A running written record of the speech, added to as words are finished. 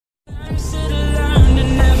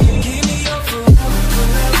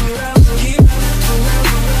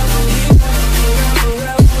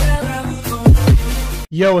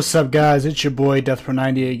Yo, what's up guys, it's your boy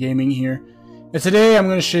DeathPro98 Gaming here, and today I'm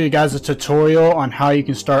going to show you guys a tutorial on how you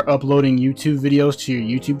can start uploading YouTube videos to your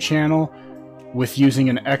YouTube channel with using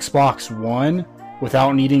an Xbox One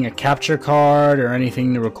without needing a capture card or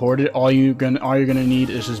anything to record it. All you're gonna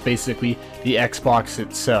need is just basically the Xbox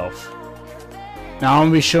itself. Now I'm going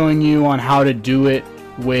to be showing you on how to do it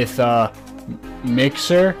with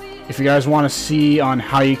Mixer. If you guys want to see on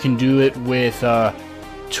how you can do it with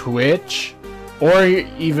Twitch, or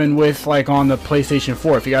even with like on the PlayStation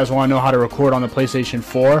 4. If you guys want to know how to record on the PlayStation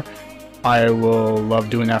 4, I will love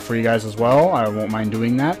doing that for you guys as well. I won't mind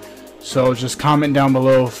doing that. So just comment down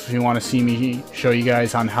below if you want to see me show you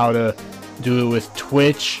guys on how to do it with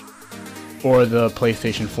Twitch or the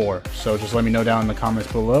PlayStation 4. So just let me know down in the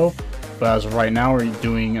comments below. But as of right now, we're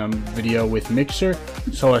doing a video with Mixer.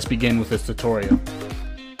 So let's begin with this tutorial.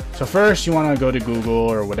 So first, you want to go to Google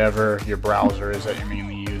or whatever your browser is that you're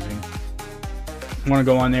mainly using. You want to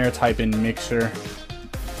go on there, type in mixer.com.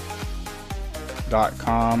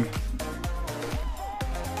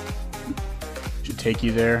 Should take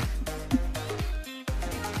you there.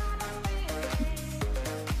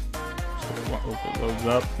 So hope it loads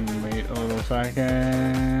up and wait a little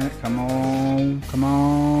second. Come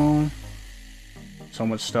on. So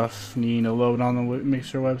much stuff needing to load on the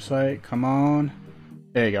Mixer website. Come on.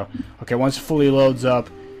 There you go. Okay, once it fully loads up,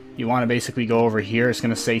 you want to basically go over here. It's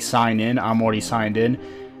going to say sign in. I'm already signed in.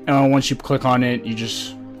 And once you click on it, you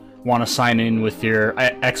just want to sign in with your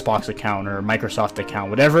Xbox account or Microsoft account.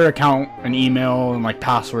 Whatever account and email and like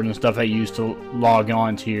password and stuff that you use to log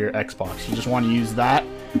on to your Xbox. You just want to use that.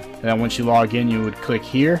 And then once you log in, you would click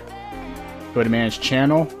here. Go to manage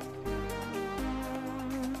channel.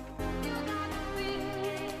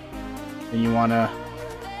 Then you want to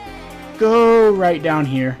go right down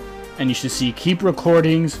here. And you should see keep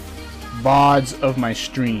recordings, VODs of my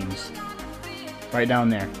streams. Right down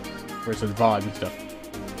there, where it says VOD and stuff.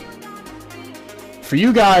 For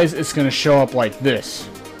you guys, it's going to show up like this.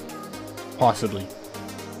 Possibly.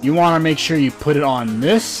 You want to make sure you put it on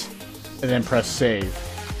this, and then press save.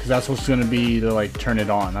 Because that's what's going to be to like turn it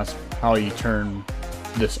on. That's how you turn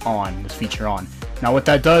this on, this feature on. Now what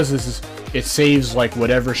that does is it saves like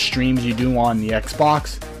whatever streams you do on the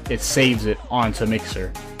Xbox, it saves it onto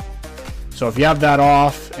Mixer. So if you have that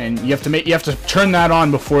off, and you have to turn that on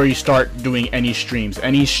before you start doing any streams.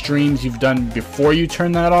 Any streams you've done before you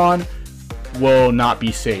turn that on will not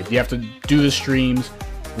be saved. You have to do the streams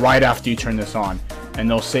right after you turn this on, and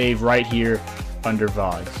they'll save right here under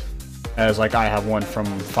VODs. As like I have one from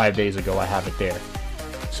 5 days ago, I have it there.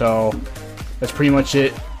 So that's pretty much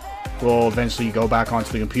it. We'll eventually go back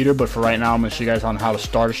onto the computer, but for right now, I'm going to show you guys on how to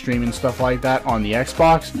start a stream and stuff like that on the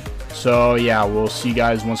Xbox. So yeah, we'll see you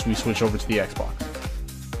guys once we switch over to the Xbox.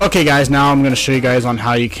 Okay guys, now I'm going to show you guys on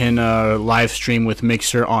how you can live stream with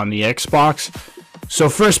Mixer on the Xbox. So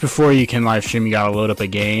first, before you can live stream, you got to load up a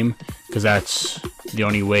game, because that's the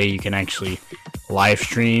only way you can actually live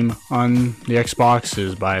stream on the Xbox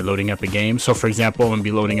is by loading up a game. So for example, I'm going to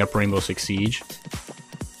be loading up Rainbow Six Siege.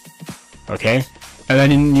 Okay. And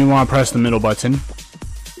then you want to press the middle button, and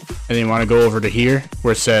then you want to go over to here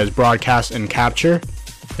where it says broadcast and capture.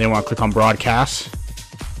 Then you want to click on broadcast.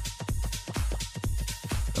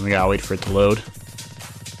 Then we gotta wait for it to load.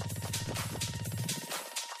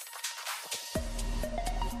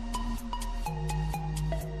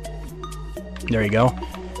 There you go.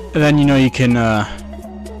 And then you can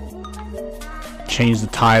change the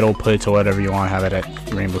title, put it to whatever you want to have it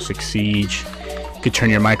at, Rainbow Six Siege. You can turn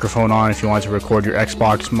your microphone on if you want to record your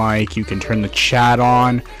Xbox mic. You can turn the chat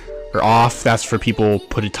on or off. That's for people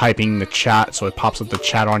typing the chat, so it pops up the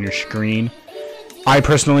chat on your screen. I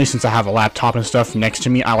personally, since I have a laptop and stuff next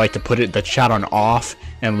to me, I like to put the chat on off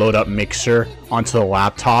and load up Mixer onto the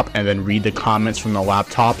laptop and then read the comments from the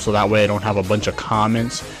laptop, so that way I don't have a bunch of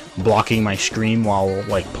comments blocking my screen while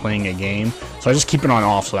like playing a game. So I just keep it on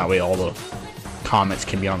off, so that way all the comments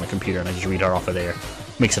can be on the computer and I just read it off of there.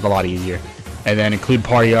 Makes it a lot easier. And then include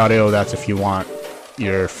party audio. That's if you want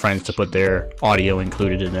your friends to put their audio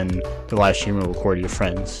included, and then the live stream will record your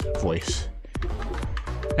friend's voice.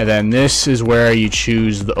 And then this is where you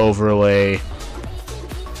choose the overlay.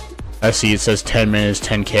 I see it says 10 minutes,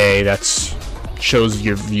 10K. That's shows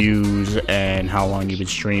your views and how long you've been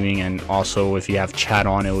streaming, and also if you have chat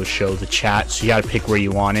on, it will show the chat. So you got to pick where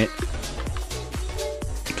you want it.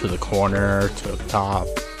 To the corner, to the top.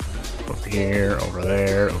 Over here, over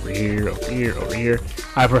there, over here, over here, over here.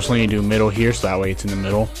 I personally do middle here, so that way it's in the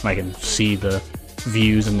middle. I can see the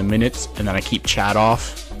views and the minutes, and then I keep chat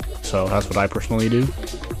off. So that's what I personally do.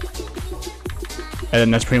 And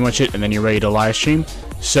then that's pretty much it, and then you're ready to live stream.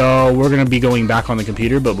 So we're gonna be going back on the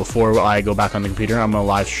computer, but before I go back on the computer, I'm gonna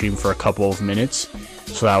live stream for a couple of minutes,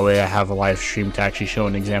 so that way I have a live stream to actually show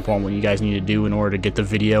an example on what you guys need to do in order to get the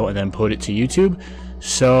video and then put it to YouTube.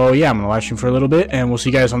 So yeah, I'm gonna live stream for a little bit, and we'll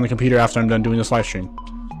see you guys on the computer after I'm done doing this live stream.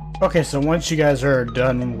 Okay, so once you guys are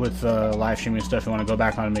done with live streaming stuff, you want to go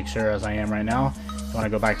back on and make sure, as I am right now, you want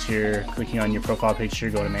to go back to your, clicking on your profile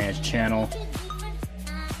picture, go to manage channel,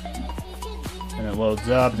 and it loads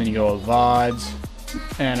up, then you go to VODs,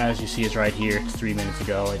 and as you see, it's right here. It's 3 minutes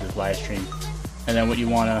ago I just live streamed. And then what you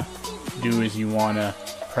want to do is you want to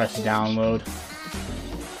press download.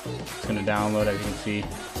 It's going to download, as you can see.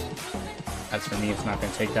 That's for me, it's not going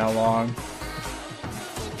to take that long.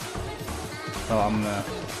 So I'm going to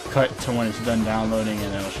cut to when it's done downloading,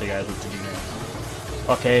 and then I'll show you guys what to do next.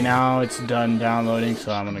 Okay, now it's done downloading,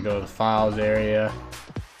 so I'm gonna go to the files area,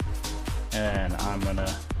 and I'm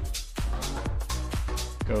gonna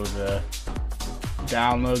go to the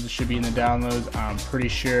downloads. It should be in the downloads. I'm pretty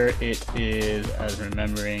sure it is, as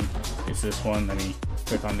remembering, it's this one. Let me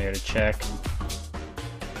click on there to check.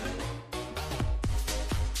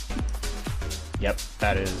 Yep,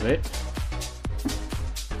 that is it.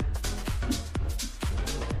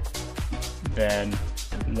 Then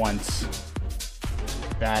once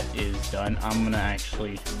that is done, I'm gonna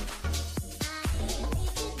actually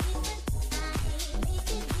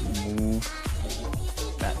move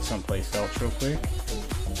that someplace else real quick.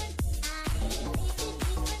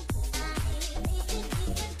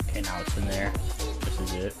 Okay, now it's in there. This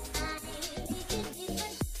is it.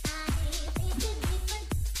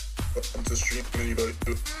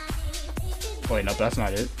 Wait, nope, that's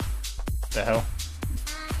not it. What the hell?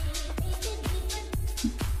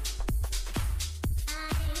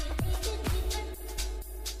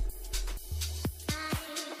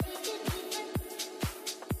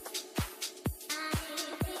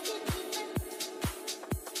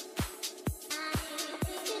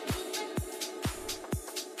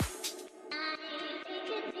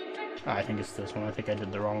 I think it's this one. I think I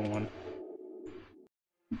did the wrong one.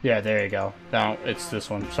 Yeah, there you go. Now it's this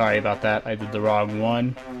one. Sorry about that. I did the wrong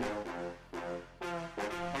one.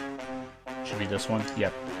 Should be this one.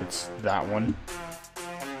 Yep, it's that one.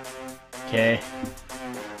 Okay.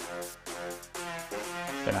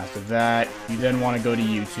 Then after that, you then want to go to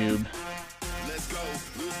YouTube.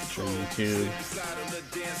 So YouTube.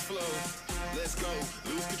 Let's go,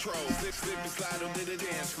 lose control. Slip and slide on the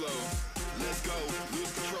dance floor. Let's go,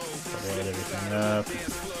 lose control. Load everything up.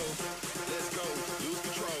 Let's go, lose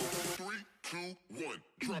control. 3, 2, 1,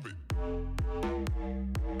 drop it.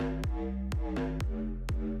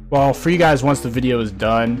 Well, for you guys, once the video is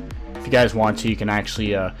done, if you guys want to, you can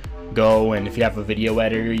actually go, and if you have a video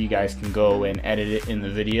editor, you guys can go and edit it in the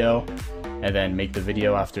video, and then make the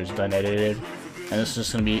video after it's done edited. And this is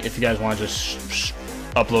just gonna be, if you guys want to just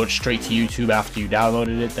upload straight to YouTube after you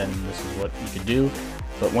downloaded it, then this is what you can do.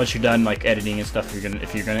 But once you're done like editing and stuff,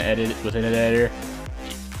 if you're gonna edit it with an editor,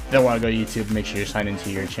 then want to go to YouTube, make sure you're signed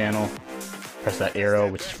into your channel. Press that arrow,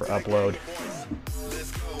 which is for upload.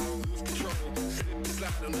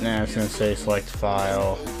 Now it's gonna say select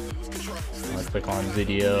file. I'm gonna click on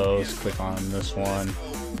videos, click on this one.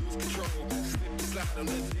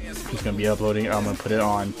 It's gonna be uploading. I'm gonna put it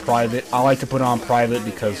on private. I like to put it on private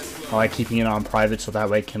because I like keeping it on private, so that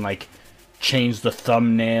way I can like change the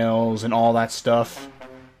thumbnails and all that stuff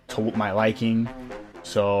to my liking.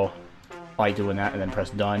 So I like doing that, and then press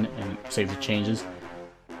done and save the changes.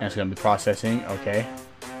 And it's gonna be processing. Okay.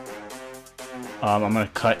 I'm gonna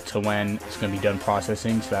cut to when it's gonna be done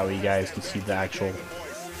processing, so that way you guys can see the actual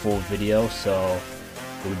full video. So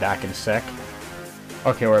we'll be back in a sec.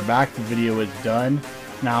 Okay, we're back. The video is done.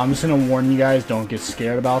 Now I'm just gonna warn you guys, don't get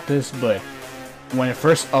scared about this, but when it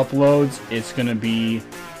first uploads, it's gonna be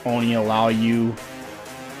only allow you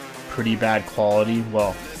pretty bad quality.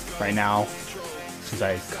 Well, right now, since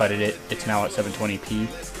I cutted it, it's now at 720p.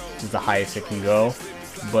 This is the highest it can go.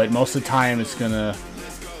 But most of the time, it's gonna,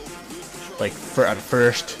 like, at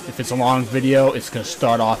first, if it's a long video, it's gonna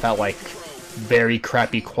start off at like very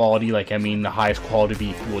crappy quality. Like, I mean, the highest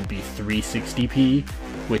quality would be 360p,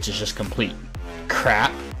 which is just complete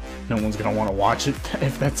crap. No one's gonna want to watch it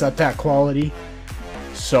if that's at that quality.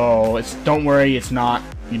 So don't worry, it's not,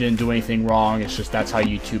 you didn't do anything wrong. It's just that's how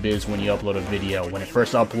YouTube is when you upload a video. When it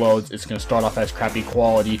first uploads, it's gonna start off as crappy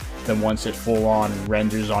quality. Then once it full on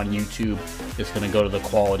renders on YouTube, it's gonna go to the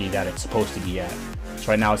quality that it's supposed to be at. So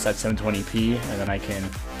right now it's at 720p, and then I can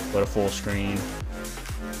go to full screen.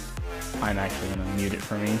 I'm actually gonna mute it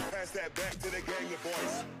for me.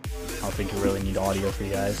 I don't think you really need audio for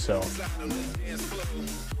you guys, so.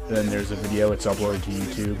 Then there's a video, it's uploaded to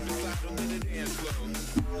YouTube.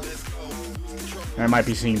 I might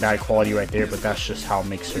be seeing bad quality right there, but that's just how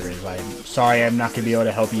Mixer is. I'm sorry I'm not going to be able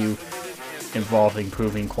to help you involve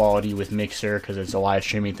improving quality with Mixer because it's a live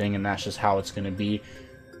streaming thing, and that's just how it's going to be.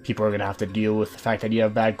 People are going to have to deal with the fact that you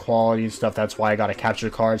have bad quality and stuff. That's why I got a capture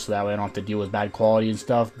card, so that way I don't have to deal with bad quality and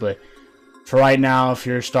stuff. But for right now, if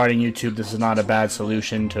you're starting YouTube, this is not a bad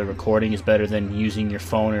solution to recording. It's better than using your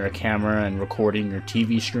phone or a camera and recording your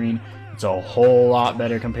TV screen. It's a whole lot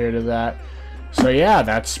better compared to that. So yeah,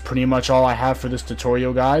 that's pretty much all I have for this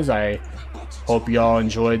tutorial, guys. I hope y'all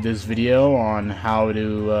enjoyed this video on how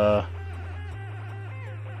to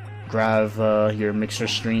grab your Mixer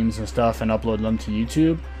streams and stuff and upload them to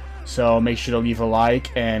YouTube. So make sure to leave a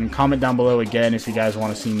like and comment down below again if you guys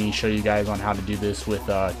want to see me show you guys on how to do this with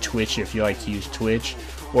Twitch, if you like to use Twitch,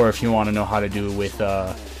 or if you want to know how to do it with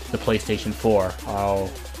the PlayStation 4. I'll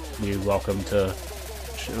be welcome to,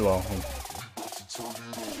 well,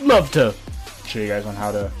 love to show you guys on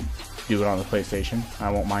how to do it on the PlayStation. I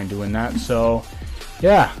won't mind doing that. So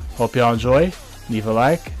yeah, hope y'all enjoy. Leave a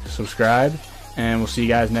like, subscribe, and we'll see you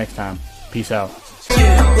guys next time. Peace out.